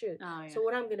in your shoe. Oh, yeah. So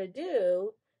what I'm gonna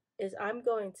do is I'm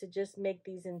going to just make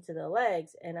these into the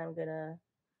legs, and I'm going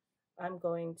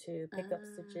to pick up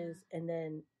stitches and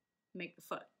then make the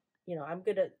foot. You know, I'm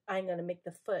gonna make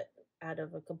the foot out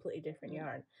of a completely different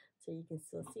yarn, so you can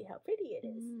still see how pretty it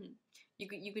is. You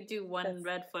could do one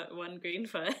red foot, one green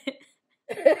foot.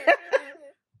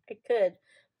 I could,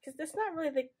 because that's not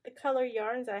really the color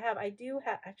yarns I have. I do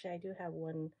have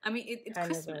one. I mean, it's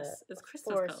Christmas. It's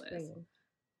Christmas colors. Green.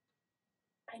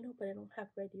 I know, but I don't have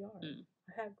red yarn.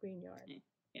 I have green yarn.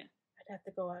 Yeah. I'd have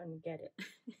to go out and get it.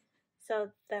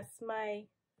 So that's my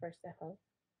first FO.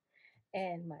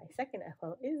 And my second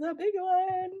FO is a big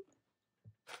one.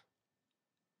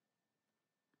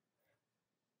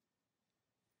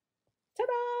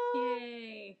 Ta-da!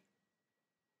 Yay!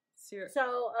 So,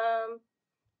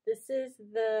 this is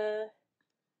the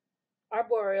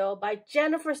Arboreal by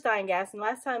Jennifer Steingast. And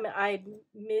last time I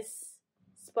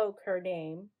misspoke her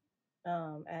name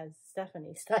as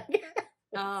Stephanie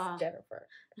Steingast. Jennifer.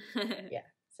 Yeah.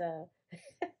 So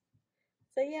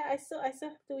yeah, I still have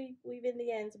to weave in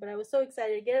the ends, but I was so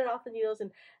excited to get it off the needles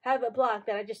and have it blocked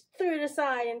that I just threw it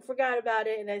aside and forgot about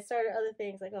it, and I started other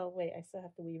things like, oh wait, I still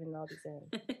have to weave in all these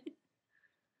ends.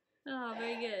 Oh,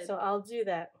 very good. So I'll do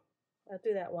that. I'll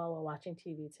do that while we're watching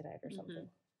TV tonight or something.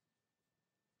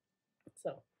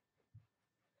 So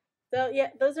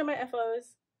yeah, those are my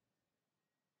FOs.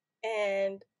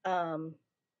 And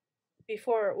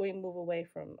before we move away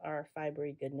from our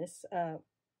fibery goodness,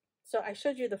 so I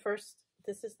showed you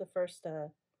this is the first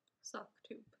sock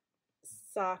tube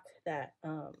sock that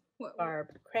Barb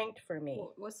cranked for me.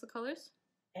 What's the colors?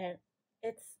 And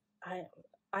it's I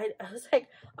was like,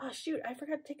 oh shoot, I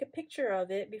forgot to take a picture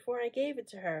of it before I gave it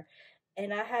to her,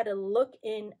 and I had to look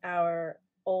in our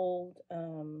old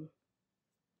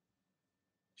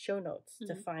show notes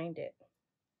to find it,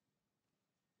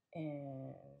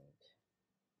 and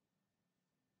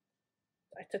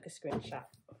I took a screenshot.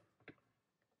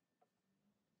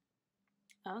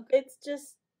 Okay. It's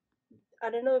just,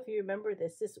 I don't know if you remember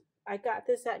this. I got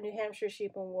this at New Hampshire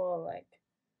Sheep and Wool like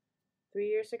 4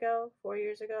 years ago,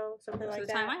 something like that.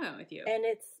 The time I went with you. And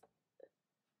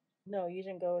no, you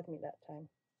didn't go with me that time.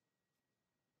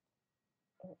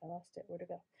 Oh, I lost it. Where'd it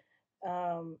go?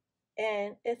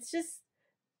 And it's just,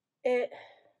 it's,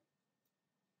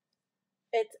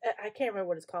 I can't remember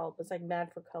what it's called, but it's like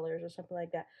Mad for Colors or something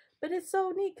like that. But it's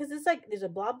so neat because it's like, there's a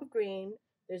blob of green,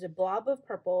 there's a blob of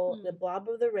purple, the blob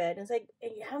of the red. And it's like,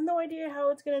 and you have no idea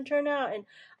how it's going to turn out. And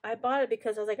I bought it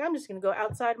because I was like, I'm just going to go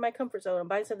outside my comfort zone and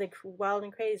buy something wild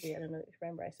and crazy. I don't know if you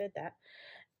remember I said that.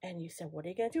 And you said, what are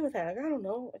you going to do with that? Like, I don't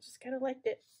know. I just kind of liked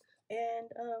it. And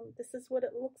this is what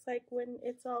it looks like when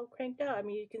it's all cranked out. I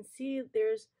mean, you can see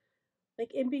there's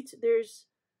like in between, there's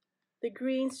the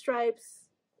green stripes,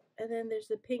 and then there's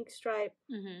the pink stripe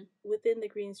within the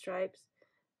green stripes.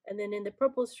 And then in the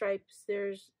purple stripes,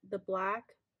 there's the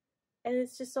black. And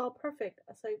it's just all perfect.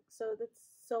 It's like, so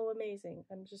that's so amazing.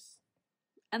 I'm just.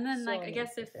 And then, like, I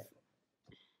guess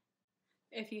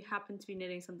if you happen to be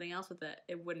knitting something else with it,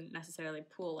 it wouldn't necessarily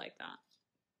pool like that.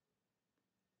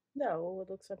 No, it would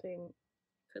look something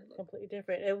completely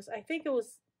different. I think it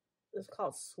was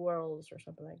called Swirls or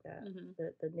something like that.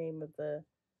 The name of the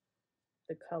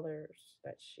colors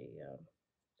that she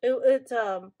it's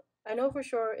I know for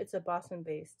sure it's a Boston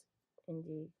based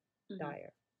indie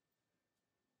dyer.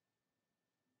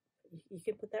 You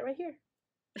can put that right here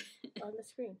on the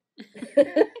screen.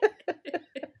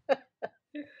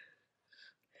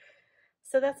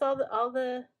 So that's all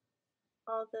the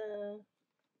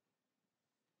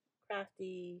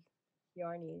crafty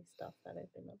yarny stuff that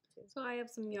I've been up to. So I have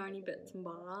some yarny bits and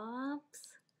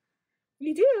bobs.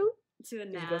 You do? To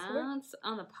announce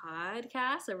on the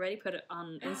podcast. I already put it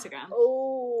on Instagram.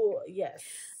 Oh, yes.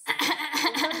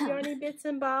 Yarny bits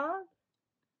and bobs?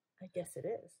 I guess it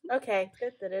is. Okay.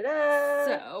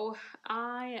 So,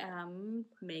 I am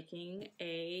making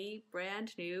a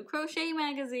brand new crochet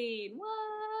magazine.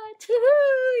 What?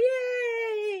 Woohoo!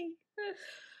 Yay!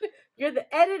 You're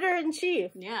the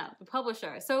editor-in-chief. Yeah, the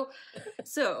publisher. So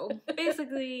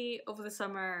basically, over the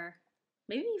summer,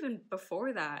 maybe even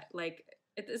before that, like,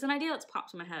 it's an idea that's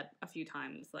popped in my head a few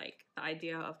times. Like, the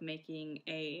idea of making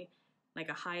a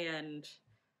high-end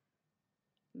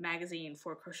magazine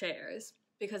for crocheters.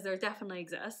 because there definitely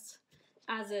exists,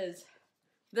 as is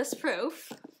this proof.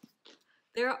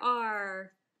 There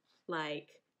are like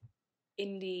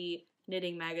indie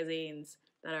knitting magazines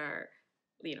that are,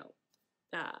 you know,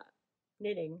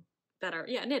 knitting. That are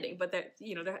knitting, but they're,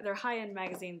 you know, they're high end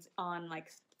magazines on like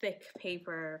thick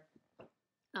paper,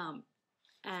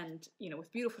 and, you know,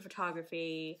 with beautiful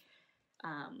photography,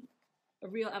 a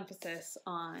real emphasis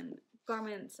on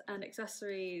garments and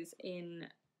accessories in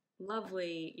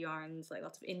lovely yarns, like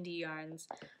lots of indie yarns,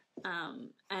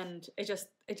 and it just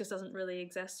doesn't really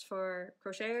exist for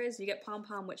crocheters. You get Pom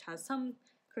Pom, which has some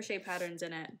crochet patterns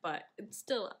in it, but it's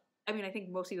still, I mean, I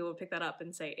think most people would pick that up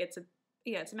and say it's a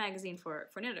magazine for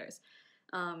knitters.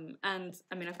 And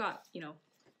I mean, I've got, you know,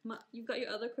 you've got your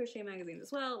other crochet magazines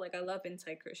as well. Like, I love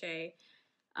Inside Crochet,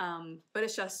 but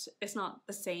it's not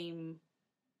the same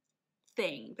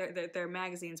thing. They're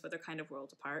magazines, but they're kind of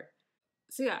worlds apart.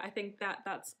 So yeah, I think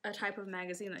that's a type of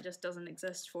magazine that just doesn't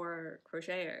exist for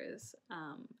crocheters.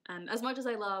 And as much as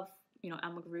I love, you know,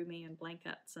 amigurumi and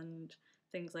blankets and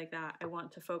things like that, I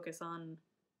want to focus on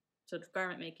sort of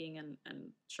garment making and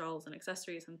shawls and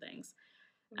accessories and things.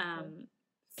 Mm-hmm.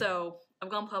 So I've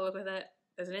gone public with it.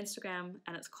 There's an Instagram,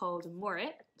 and it's called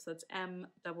Moorit. So it's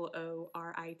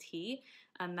MOORIT,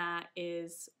 and that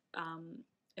is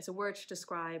it's a word to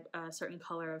describe a certain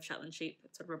color of Shetland sheep.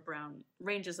 It's sort of a brown,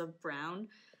 ranges of brown,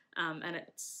 and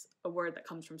it's a word that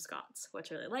comes from Scots,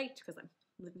 which I really liked because I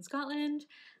live in Scotland,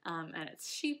 and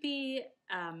it's sheepy.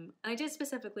 And I did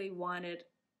specifically wanted,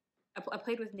 I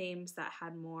played with names that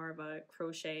had more of a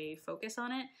crochet focus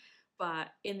on it, but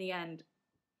in the end,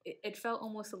 it felt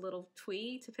almost a little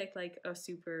twee to pick like a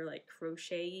super like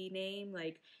crochet-y name.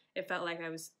 Like, it felt like I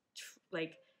was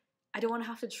like, I don't want to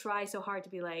have to try so hard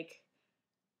to be like,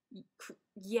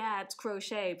 yeah, it's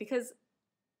crochet, because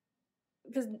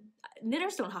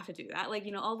knitters don't have to do that. Like,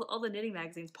 you know, all the knitting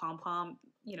magazines, Pom Pom,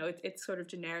 you know, it's sort of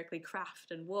generically craft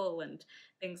and wool and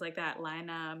things like that.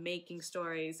 Lina, making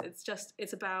stories.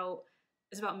 It's about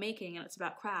making, and it's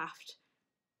about craft.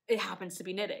 It happens to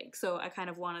be knitting, so I kind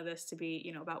of wanted this to be,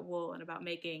 you know, about wool and about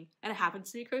making, and it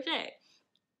happens to be crochet.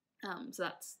 So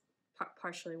that's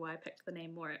partially why I picked the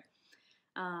name Moorit.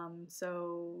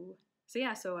 So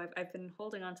I've been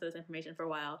holding on to this information for a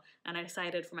while, and I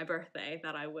decided for my birthday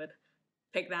that I would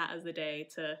pick that as the day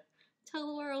to tell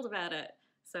the world about it.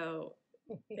 So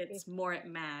it's Moorit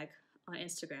Mag on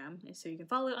Instagram. So you can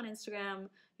follow it on Instagram.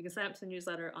 You can sign up to the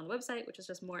newsletter on the website, which is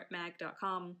just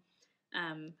mooritmag.com.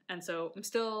 And so I'm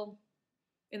still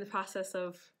in the process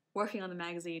of working on the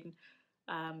magazine,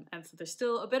 and so there's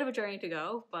still a bit of a journey to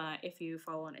go, but if you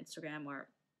follow on Instagram or,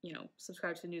 you know,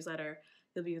 subscribe to the newsletter,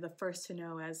 you'll be the first to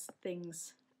know as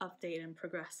things update and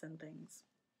progress and things.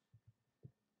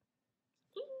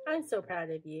 I'm so proud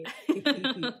of you.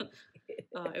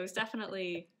 It was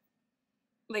definitely,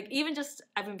 like, even just,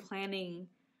 I've been planning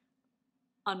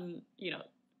on, you know,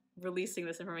 releasing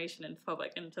this information into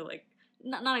public and to, like,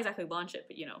 not exactly launch it,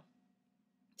 but, you know,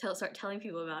 start telling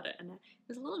people about it. And it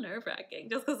was a little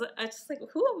nerve-wracking, just because I just like,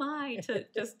 who am I to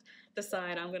just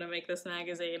decide I'm going to make this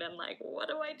magazine, and, like, what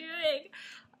am I doing?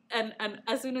 And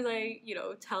as soon as I, you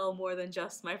know, tell more than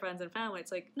just my friends and family,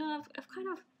 it's like, no, I've kind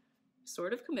of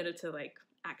sort of committed to, like,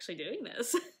 actually doing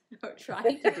this or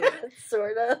trying to do it.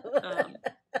 Sort of.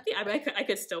 Yeah, I mean, I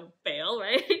could still fail,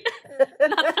 right?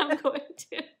 Not that I'm going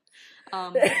to.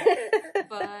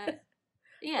 But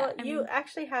yeah, well, you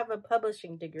actually have a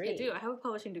publishing degree. I do. I have a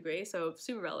publishing degree, so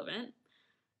super relevant.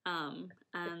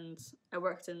 And I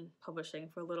worked in publishing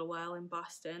for a little while in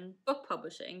Boston, book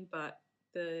publishing, but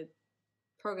the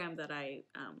program that I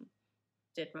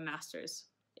did my master's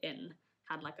in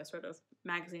had like a sort of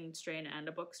magazine strain and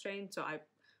a book strain, so I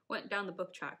went down the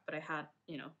book track, but I had,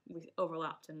 you know, we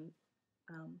overlapped and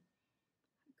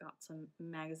got some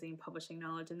magazine publishing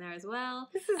knowledge in there as well.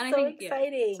 This is and so I think,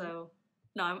 exciting. Yeah, so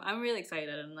no, I'm really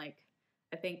excited, and like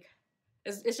I think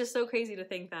it's just so crazy to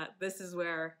think that this is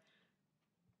where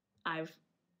I've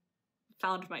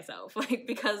found myself, like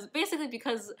because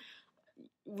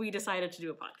we decided to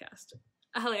do a podcast.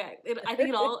 I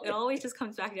think it always just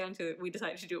comes back down to we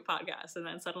decided to do a podcast, and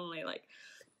then suddenly, like,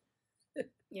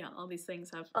 you know, all these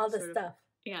things have all the stuff,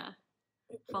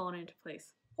 fallen into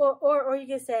place. Or you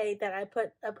could say that I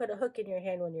put a hook in your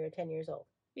hand when you were 10 years old.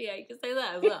 Yeah, you could say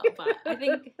that as well, but I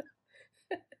think,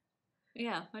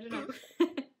 yeah, I don't know.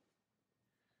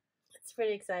 It's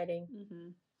pretty exciting. Mm-hmm.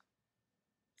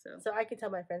 So I can tell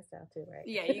my friends now too, right?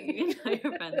 Yeah, you can tell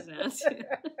your friends now too.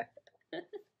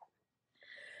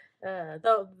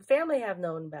 Though the family have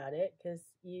known about it because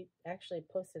you actually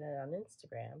posted it on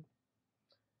Instagram.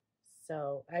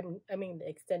 So I mean the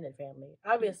extended family.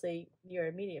 Obviously, your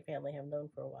immediate family have known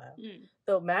for a while. Mm.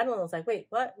 So Madeline was like, "Wait,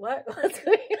 what? What's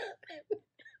going on?"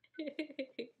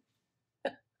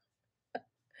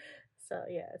 So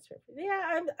yeah, it's perfect.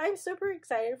 Yeah, I'm super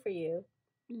excited for you.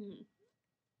 Mm.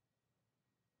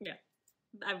 Yeah.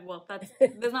 Well,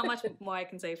 there's not much more I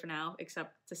can say for now,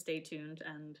 except to stay tuned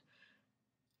and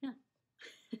yeah.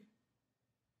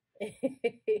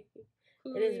 It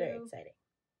is very exciting.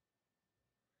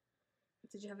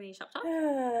 Did you have any shop talk?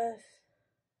 I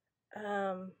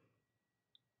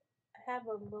have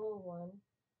a little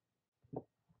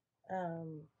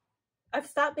one. I've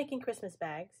stopped making Christmas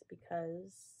bags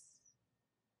because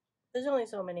there's only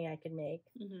so many I can make.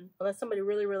 Mm-hmm. Unless somebody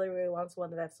really, really, really wants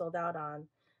one that I've sold out on,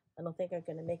 I don't think I'm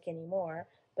going to make any more.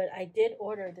 But I did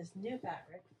order this new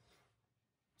fabric.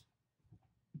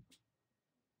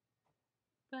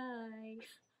 Bye.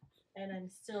 And I'm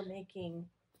still making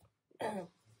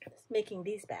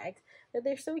these bags. But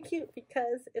they're so cute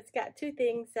because it's got two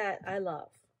things that I love.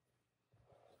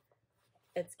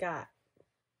 It's got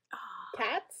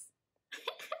cats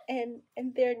and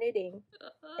they're knitting.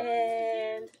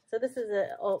 And so this is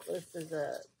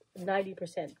a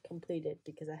 90% completed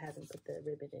because I haven't put the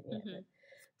ribbon in yet.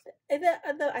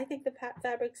 Mm-hmm. I think the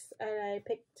fabrics I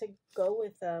picked to go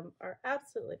with them are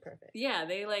absolutely perfect. Yeah,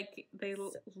 they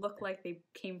look like they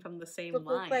came from the same line.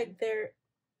 Look like they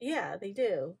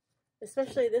do.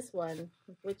 Especially this one,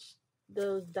 which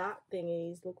those dot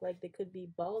thingies look like they could be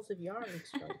balls of yarn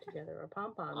strung together or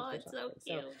pom-poms. Oh, it's so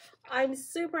cute. So I'm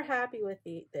super happy with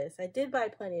this. I did buy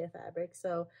plenty of fabric,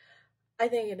 so I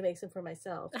think I'm going to make some for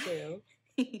myself too.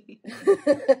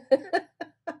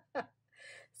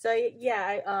 So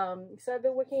yeah, so I've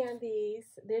been working on these.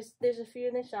 There's a few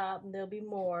in the shop, and there'll be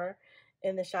more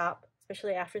in the shop,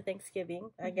 especially after Thanksgiving.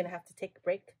 Mm-hmm. I'm gonna have to take a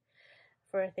break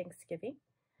for Thanksgiving.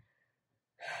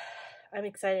 I'm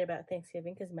excited about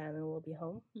Thanksgiving because Madeline will be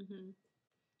home,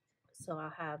 so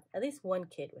I'll have at least one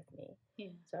kid with me.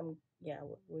 Yeah. So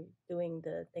we're doing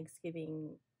the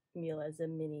Thanksgiving meal as a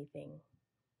mini thing.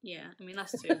 Yeah, I mean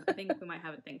us too. I think we might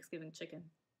have a Thanksgiving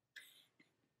chicken.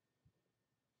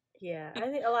 Yeah, I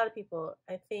think a lot of people,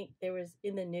 I think there was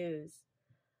in the news,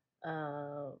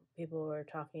 people were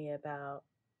talking about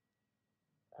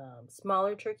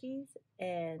smaller turkeys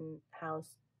and how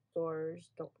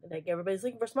stores don't, like everybody's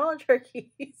looking for smaller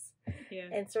turkeys. Yeah.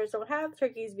 And stores don't have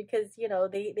turkeys because,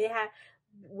 they had,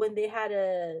 when they had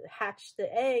to hatch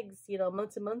the eggs,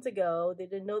 months and months ago, they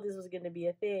didn't know this was going to be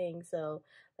a thing. So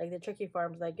like the turkey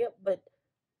farm's like, yep, but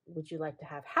would you like to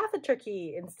have half a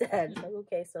turkey instead? Like,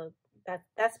 okay, so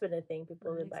that's been a thing.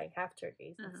 People would buy half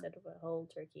turkeys instead of a whole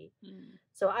turkey.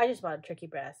 So I just bought a turkey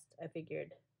breast. I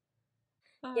figured.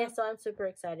 Yeah, so I'm super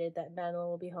excited that Madeline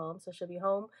will be home. So she'll be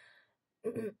home.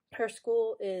 Her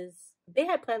school they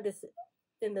had planned this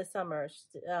in the summer,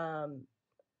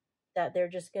 that they're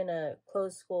just going to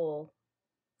close school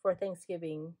for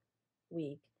Thanksgiving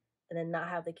week and then not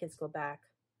have the kids go back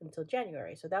until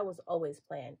January. So that was always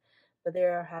planned. But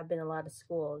there have been a lot of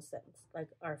schools that, like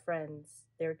our friends,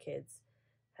 their kids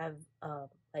have,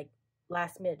 like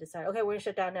last minute decided, okay, we're gonna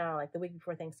shut down now, like the week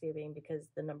before Thanksgiving because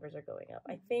the numbers are going up.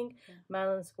 I think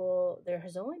Madeline's school, there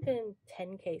has only been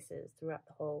 10 cases throughout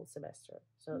the whole semester,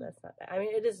 so that's not bad. I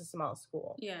mean, it is a small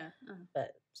school. Yeah,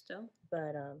 but still.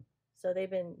 But so they've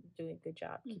been doing a good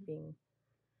job keeping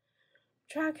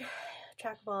track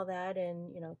of all that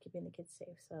and keeping the kids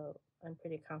safe. So I'm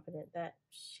pretty confident that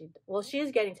she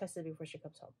is getting tested before she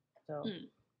comes home. So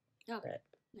okay. But,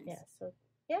 nice.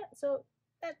 So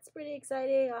that's pretty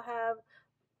exciting. I'll have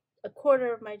a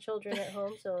quarter of my children at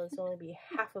home, so it's only be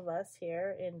half of us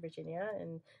here in Virginia,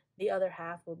 and the other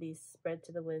half will be spread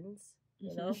to the winds.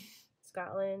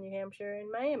 Scotland, New Hampshire,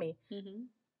 and Miami.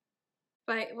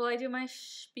 Right, will I do my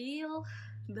spiel?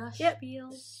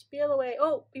 Spiel away.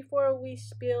 Oh, before we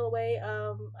spiel away,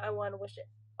 I want to wish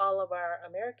all of our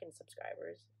American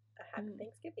subscribers a happy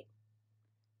Thanksgiving.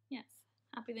 Yes,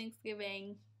 happy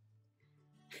Thanksgiving.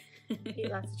 Eat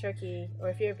lots of turkey, or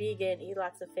if you're vegan, eat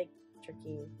lots of fake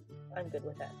turkey. I'm good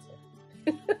with that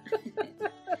too.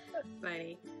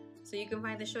 Righty. So you can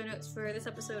find the show notes for this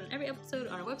episode and every episode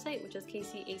on our website, which is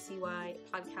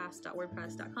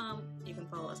kcacypodcast.wordpress.com. You can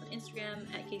follow us on Instagram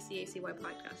at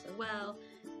kcacypodcast as well.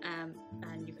 And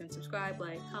you can subscribe,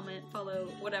 like, comment, follow,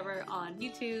 whatever on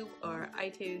YouTube or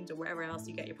iTunes or wherever else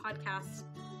you get your podcasts.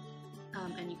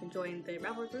 And you can join the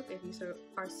Ravelry group if you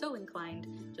are so inclined.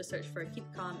 Just search for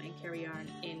Keep Calm and Carry Yarn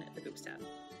in the Groups tab.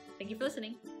 Thank you for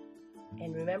listening.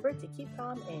 And remember to keep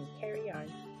calm and carry yarn.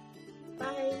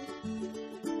 Bye.